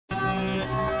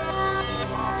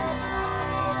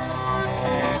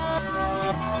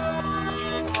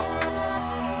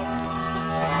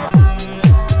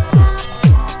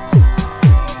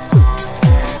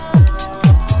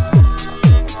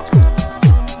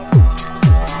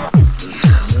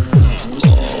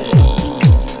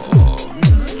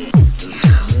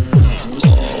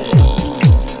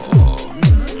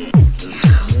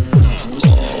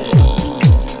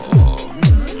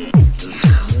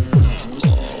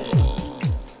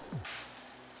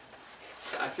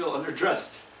feel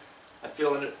underdressed. I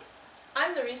feel under...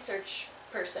 I'm the research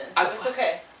person, so it's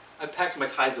okay. I packed my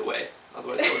ties away,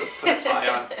 otherwise I would have put a tie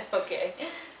on. Okay.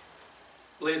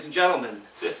 Ladies and gentlemen,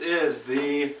 this is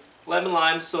the Lemon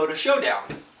Lime Soda Showdown.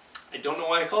 I don't know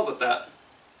why I called it that,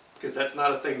 because that's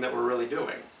not a thing that we're really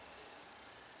doing.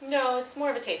 No, it's more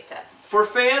of a taste test. For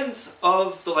fans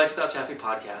of the Life Without Taffy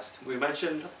podcast, we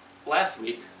mentioned last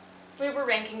week... We were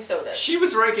ranking sodas. She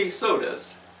was ranking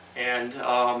sodas, and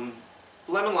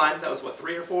Lemon Lime, that was what,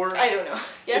 3 or 4? I don't know.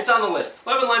 Yes. It's on the list.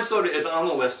 Lemon Lime Soda is on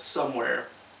the list somewhere.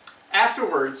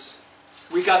 Afterwards,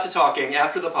 we got to talking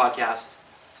after the podcast.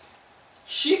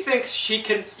 She thinks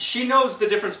she knows the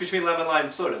difference between lemon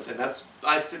lime sodas, and that's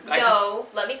No,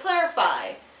 let me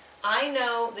clarify. I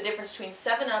know the difference between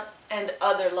 7-Up and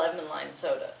other lemon lime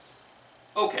sodas.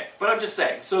 Okay, but I'm just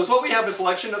saying. So what we have a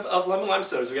selection of lemon lime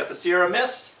sodas. We got the Sierra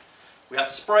Mist, we got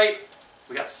Sprite,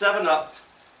 we got 7-Up.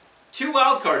 2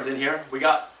 wild cards in here. We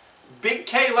got Big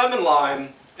K Lemon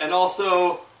Lime and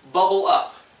also Bubble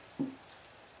Up.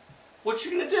 What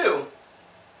you're gonna do?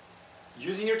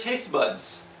 Using your taste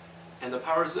buds and the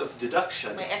powers of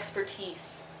deduction. My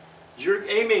expertise. You're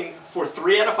aiming for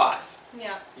 3 out of 5.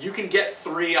 Yeah. You can get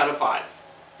 3 out of 5,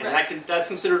 and right. that's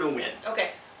considered a win. Okay.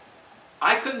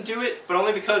 I couldn't do it, but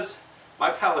only because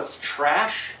my palate's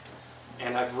trash,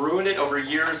 and I've ruined it over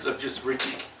years of just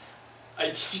ripping.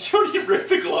 Did you already rip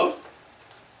the glove?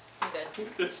 I'm good.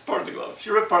 It's part of the glove. She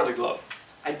ripped part of the glove.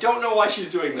 I don't know why she's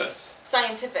doing this.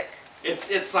 Scientific. It's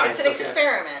science. It's an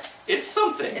experiment. It's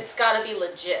something. It's gotta be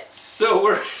legit. So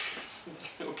we're...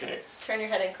 Okay. Turn your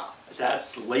head and cough.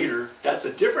 That's later. That's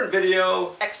a different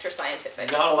video. Extra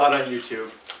scientific. Not a lot on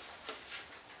YouTube.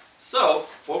 So,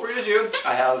 what we're going to do,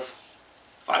 I have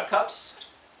 5 cups,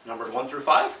 numbered 1 through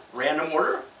 5, random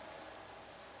order.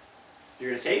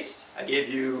 You're going to taste. I gave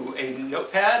you a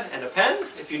notepad and a pen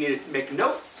if you need to make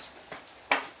notes.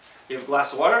 You have a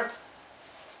glass of water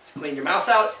to clean your mouth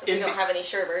out. If you don't have any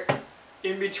sherbet.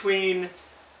 In between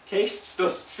tastes,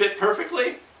 those fit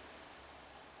perfectly.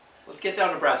 Let's get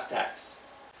down to brass tacks.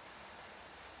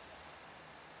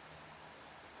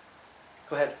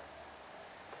 Go ahead.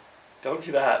 Don't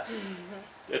do that.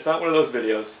 It's not one of those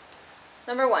videos.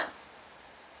 Number 1.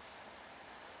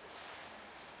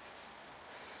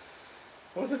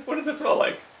 What does it smell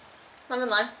like? Lemon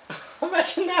lime.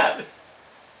 Imagine that.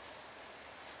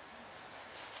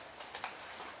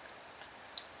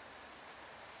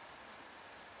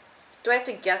 Do I have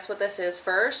to guess what this is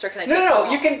first, or can I No, taste no, them no.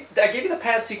 all? You can. I gave you the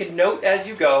pad so you can note as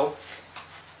you go.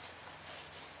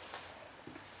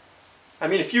 I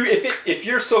mean, if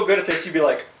you're so good at this, you'd be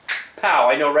like, "Pow!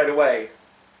 I know right away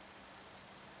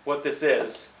what this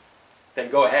is." Then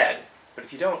go ahead. But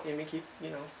if you don't, you keep,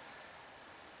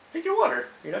 drink your water.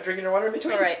 You're not drinking your water in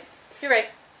between. All right. You're right.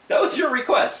 That was your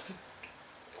request.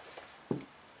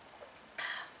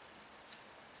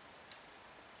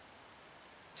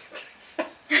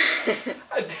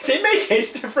 They may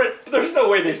taste different, but there's no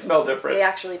way they smell different. They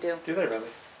actually do. Do they really?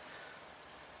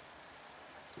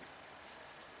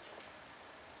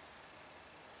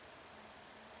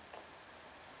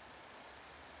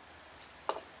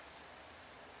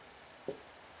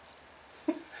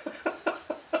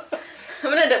 I'm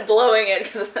gonna end up blowing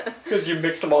it because you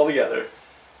mix them all together.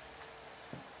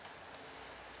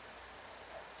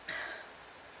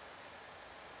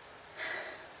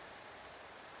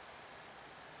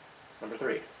 Number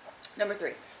 3. Number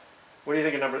 3. What do you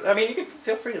think of number? I mean, you can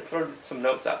feel free to throw some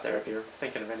notes out there if you're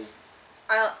thinking of any.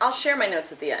 I'll share my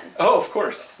notes at the end. Oh, of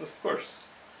course, of course.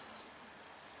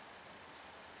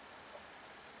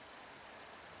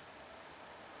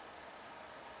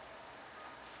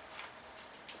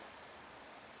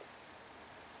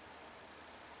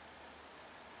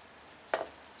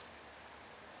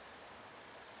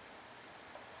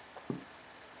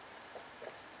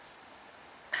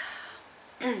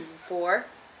 Four.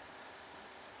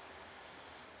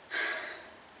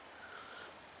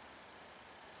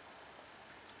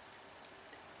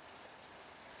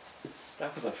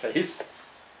 That was a face.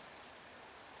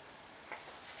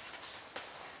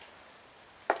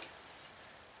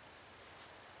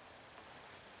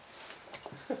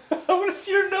 I want to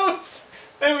see your notes.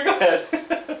 Anyway, go ahead.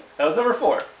 That was number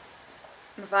 4.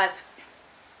 Number 5.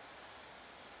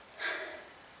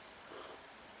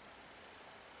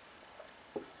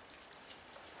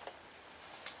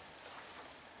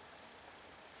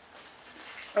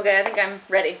 Okay, I think I'm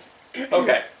ready.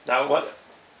 Okay, now what?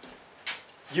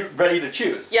 You ready to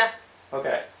choose? Yeah.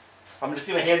 Okay. I'm just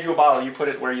going to hand you a bottle. You put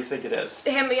it where you think it is.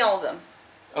 Hand me all of them.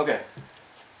 Okay.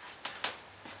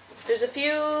 There's a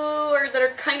few that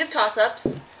are kind of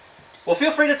toss-ups. Well,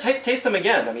 feel free to taste them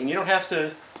again. I mean, you don't have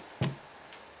to...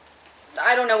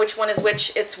 I don't know which one is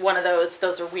which. It's one of those.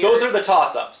 Those are weird. Those are the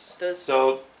toss-ups. Those...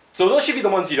 So those should be the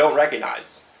ones you don't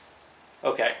recognize.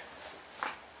 Okay.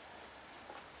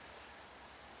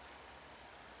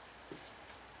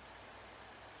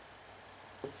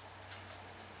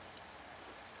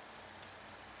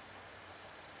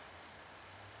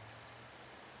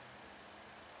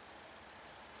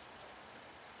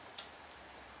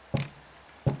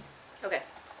 Okay.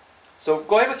 So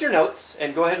go ahead with your notes,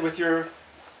 and go ahead with your...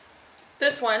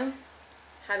 This one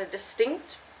had a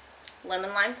distinct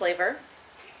lemon lime flavor.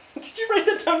 Did you write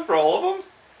that down for all of them?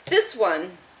 This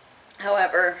one,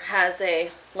 however, has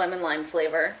a lemon lime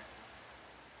flavor.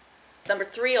 Number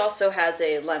 3 also has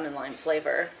a lemon lime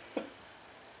flavor.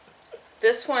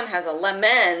 This one has a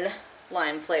lemon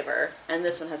lime flavor, and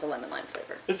this one has a lemon lime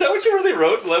flavor. Is that what you really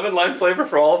wrote? Lemon lime flavor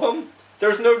for all of them?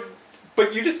 There's no...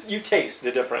 But you taste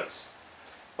the difference.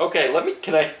 Okay,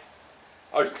 can I...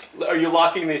 Are you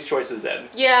locking these choices in?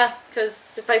 Yeah,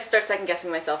 because if I start second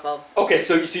guessing myself, I'll... Okay,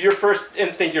 so your first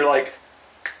instinct, you're like...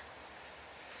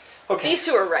 Okay. These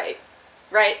two are right.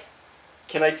 Right?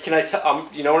 Can I tell...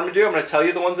 you know what I'm going to do? I'm going to tell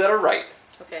you the ones that are right.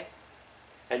 Okay.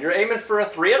 And you're aiming for a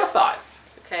 3 out of 5.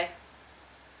 Okay.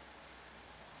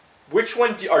 Which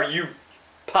one are you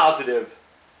positive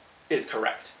is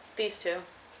correct? These two.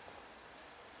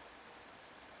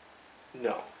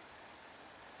 No.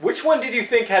 Which one did you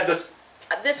think had this...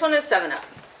 This one is 7-Up.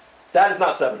 That is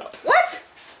not 7-Up. What?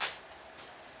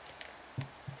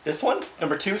 This one,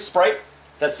 number 2, Sprite,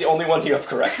 that's the only one you have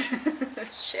correct.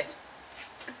 Shit.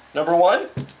 Number 1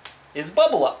 is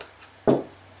Bubble Up.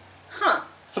 Huh.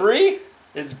 3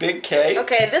 is Big K.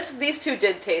 Okay, these two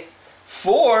did taste.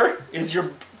 4 is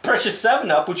your precious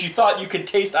 7-Up, which you thought you could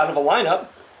taste out of a lineup.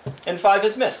 And 5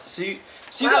 is Mist. So you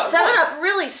wow, got 7-Up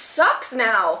really sucks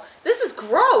now. This is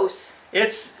gross.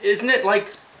 Isn't it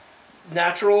like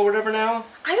natural or whatever now?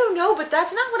 I don't know, but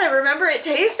that's not what I remember it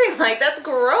tasting like. That's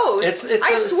gross.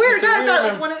 I swear to God, I thought it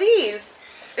was one of these.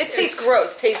 It tastes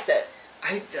gross. Taste it.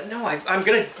 I don't know. I'm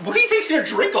gonna... What do you think's gonna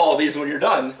drink all of these when you're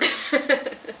done?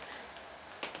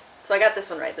 So I got this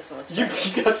one right. This one was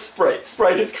Sprite. You got Sprite.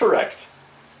 Sprite is correct.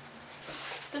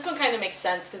 This one kind of makes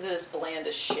sense because it is bland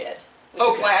as shit. Which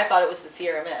is why I thought it was the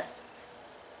Sierra Mist.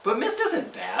 But Mist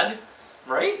isn't bad,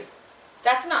 right?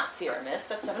 That's not Sierra Mist.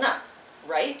 That's 7-Up,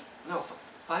 right? No,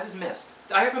 5 is Mist.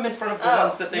 I have them in front of the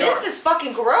ones that they are. Mist is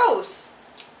fucking gross.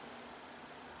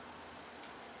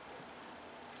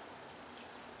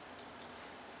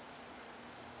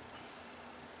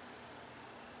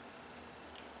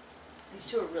 These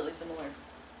two are really similar.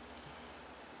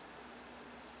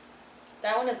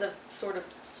 That one is a sort of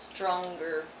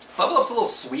stronger... Bubble Up's a little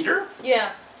sweeter.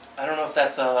 Yeah. I don't know if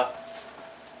that's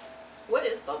What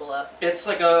is Bubble Up? It's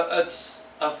like a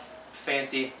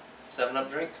fancy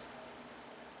 7-Up drink.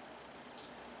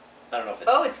 I don't know if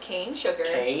it's... Oh, it's cane sugar.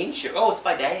 Cane sugar. Oh, it's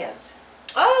by Dad's.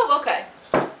 Oh, okay.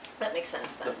 That makes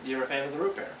sense then. You're a fan of the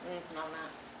root beer? No, I'm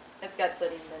not. It's got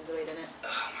sodium benzoate in it.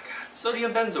 Oh my god.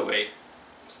 Sodium benzoate.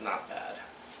 It's not bad.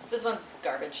 This one's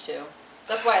garbage too.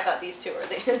 That's why I thought these two were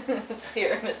the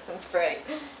Sierra Mist and Sprite.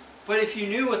 But if you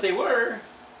knew what they were,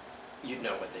 you'd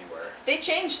know what they were. They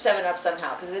changed 7-Up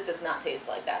somehow because it does not taste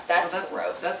like that. That's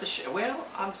gross. That's a shit. Well,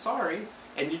 I'm sorry.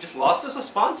 And you just lost us a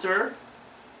sponsor.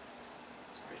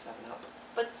 Sorry, 7-Up.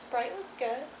 But Sprite was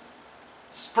good.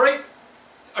 Sprite,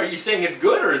 are you saying it's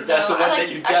good, or is that the one that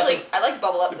you definitely... Actually, I liked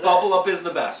Bubble Up the best. Bubble Up is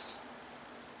the best.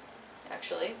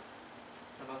 Actually.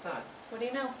 How about that? What do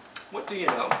you know? What do you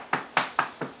know?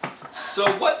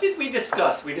 So what did we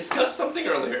discuss? We discussed something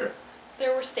earlier.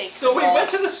 There were steaks So we involved. went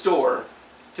to the store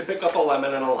to pick up a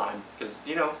lemon and a lime. Because,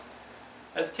 you know,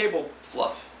 as table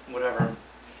fluff, whatever.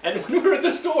 And when we were at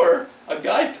the store, a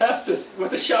guy passed us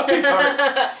with a shopping cart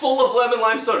full of lemon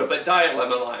lime soda, but diet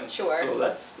lemon lime. Sure. So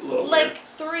that's a little like weird.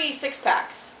 3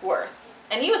 6-packs worth.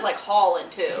 And he was like hauling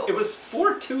too. It was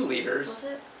 4 2-liters. Was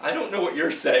it? I don't know what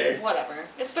you're saying. Whatever.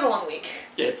 It's been a long week.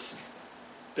 It's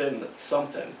been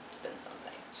something. It's been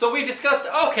something. So we discussed,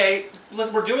 okay,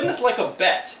 we're doing this like a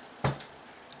bet.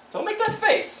 Don't make that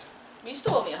face. You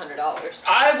still owe me $100.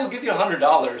 I will give you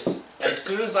 $100 as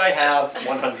soon as I have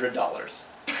 $100.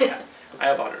 I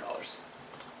have $100.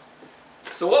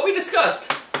 So what we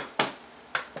discussed,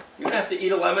 you're going to have to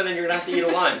eat a lemon and you're going to have to eat a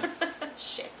lime.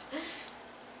 Shit.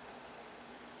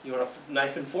 You want a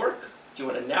knife and fork? Do you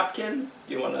want a napkin?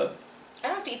 Do you want a... I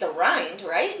don't have to eat the rind,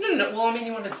 right? No. Well, I mean,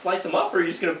 you want to slice them up, or are you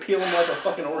just going to peel them like a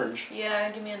fucking orange?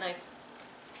 Yeah, give me a knife.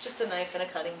 Just a knife and a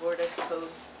cutting board, I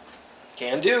suppose.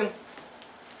 Can do.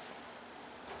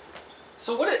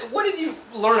 So what did you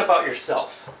learn about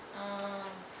yourself?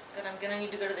 That I'm gonna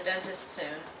need to go to the dentist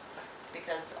soon,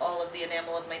 because all of the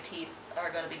enamel of my teeth are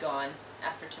gonna be gone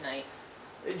after tonight.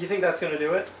 You think that's gonna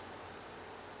do it?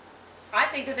 I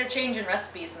think that they're changing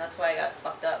recipes, and that's why I got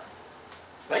fucked up.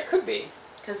 That could be.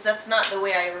 Because that's not the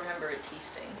way I remember it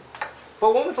tasting.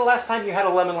 But when was the last time you had a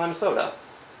lemon lime soda?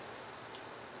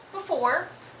 Before.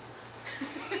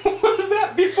 What was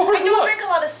that before? I don't drink a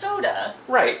lot of soda.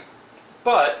 Right,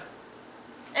 but.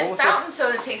 And fountain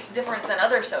soda tastes different than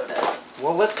other sodas.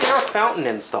 Well, let's get our fountain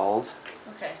installed.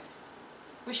 Okay.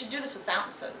 We should do this with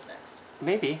fountain sodas next.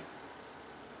 Maybe.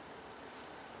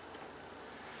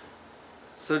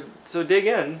 So dig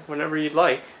in whenever you'd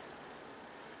like.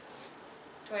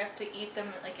 Do I have to eat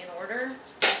them like in order?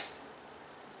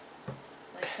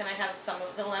 Like, can I have some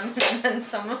of the lemon and then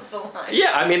some of the lime?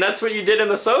 Yeah, I mean that's what you did in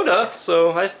the soda,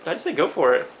 so I'd say go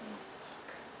for it. Oh,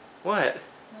 fuck. What?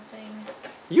 Nothing.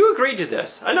 You agreed to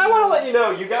this, and I want to let you know,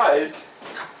 you guys.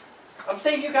 I'm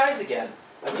saying you guys again.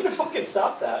 I need to fucking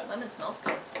stop that. Lemon smells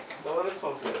good. The lemon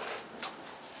smells good.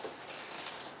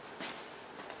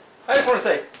 I just want to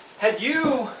say, had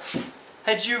you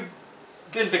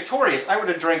been victorious, I would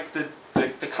have drank the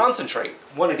concentrate,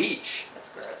 one of each. That's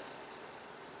gross.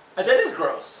 That is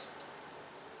gross.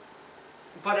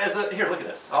 But here, look at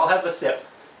this. I'll have the sip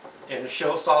in a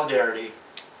show of solidarity.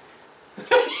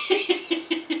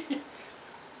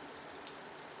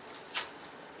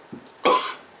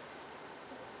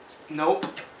 Nope.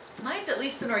 Mine's at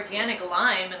least an organic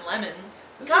lime and lemon.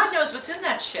 God knows what's in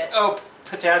that shit. Oh,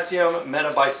 potassium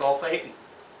metabisulfate.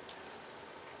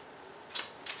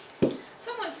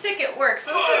 Someone's sick at work,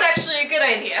 so this is actually a good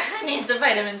idea. I need the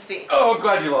vitamin C. Oh,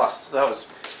 glad you lost. That was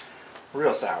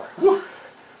real sour. Woo.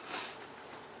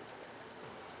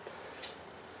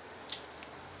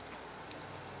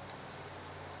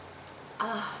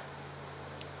 Ah.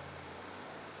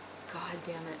 God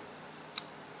damn it.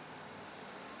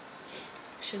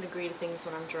 I shouldn't agree to things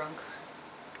when I'm drunk.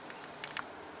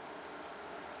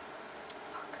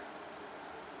 Fuck.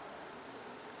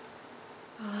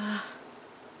 I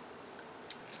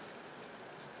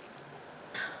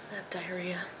have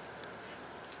diarrhea.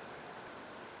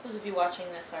 Those of you watching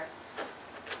this are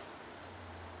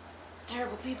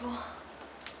terrible people.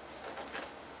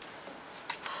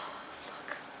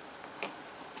 Fuck.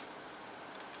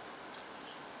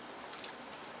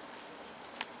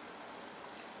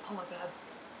 Oh my god.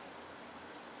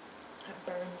 That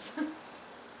burns.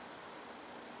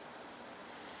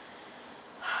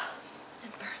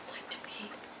 It burns like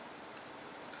defeat.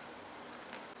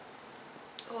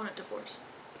 I want a divorce.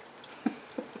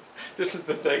 This is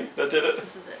the thing that did it.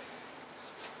 This is it.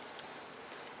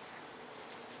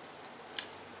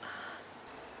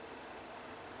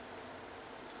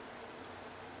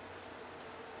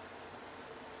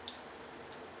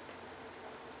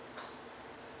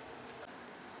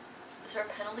 Is there a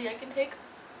penalty I can take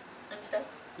instead?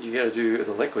 You gotta do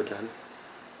the liquid then.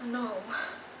 No,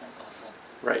 that's awful.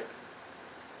 Right.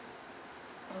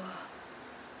 Ugh.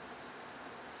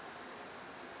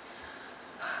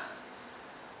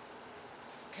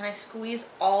 Can I squeeze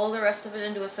all the rest of it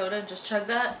into a soda and just chug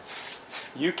that?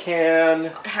 You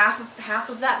can. Half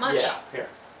of that much? Yeah, here.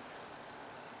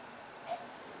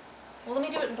 Well, let me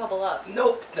do it and bubble up.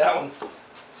 Nope, that one.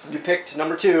 You picked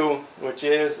number 2, which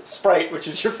is Sprite, which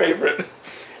is your favorite.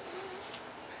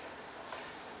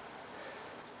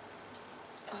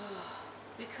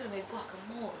 We could have made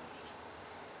guacamole.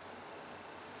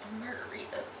 Or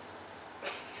margaritas.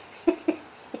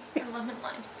 Or lemon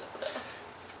lime soda.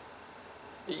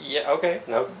 Yeah, okay.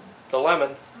 No, the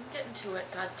lemon. I'm getting to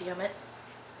it, god damn it.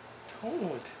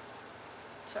 Don't.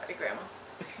 Sorry, Grandma.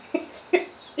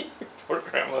 Poor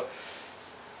grandma.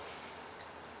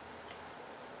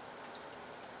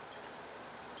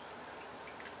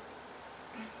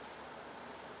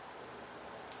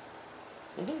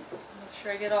 Make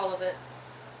sure I get all of it.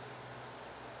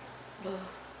 Ugh.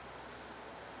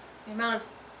 The amount of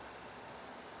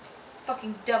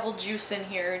fucking devil juice in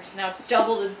here is now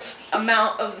double the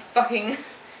amount of the fucking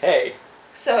Hey.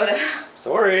 soda.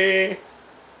 Sorry.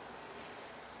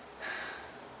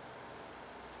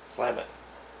 Slam it.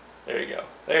 There you go.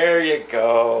 There you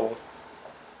go.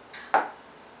 I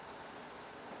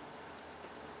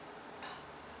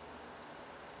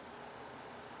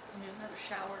need another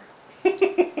shower.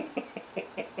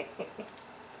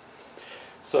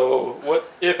 So,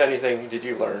 what, if anything, did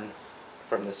you learn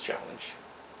from this challenge?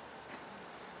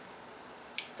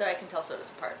 That I can tell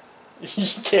sodas apart.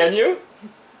 Can you?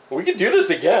 We could do this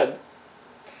again.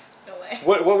 No way.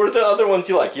 What were the other ones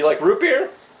you like? You like root beer?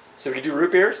 So we could do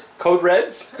root beers? Code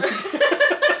Reds?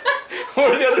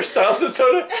 What are the other styles of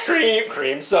soda?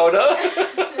 Cream soda.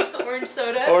 Orange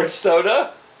soda. Orange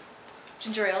soda.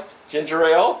 Ginger ales. Ginger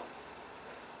ale.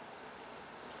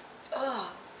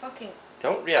 Oh, fucking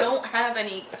don't have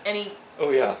any Oh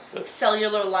yeah.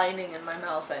 cellular lining in my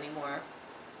mouth anymore.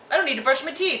 I don't need to brush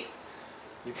my teeth.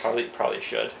 You probably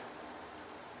should.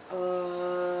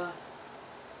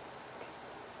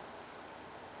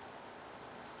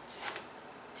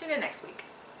 Tune in next week.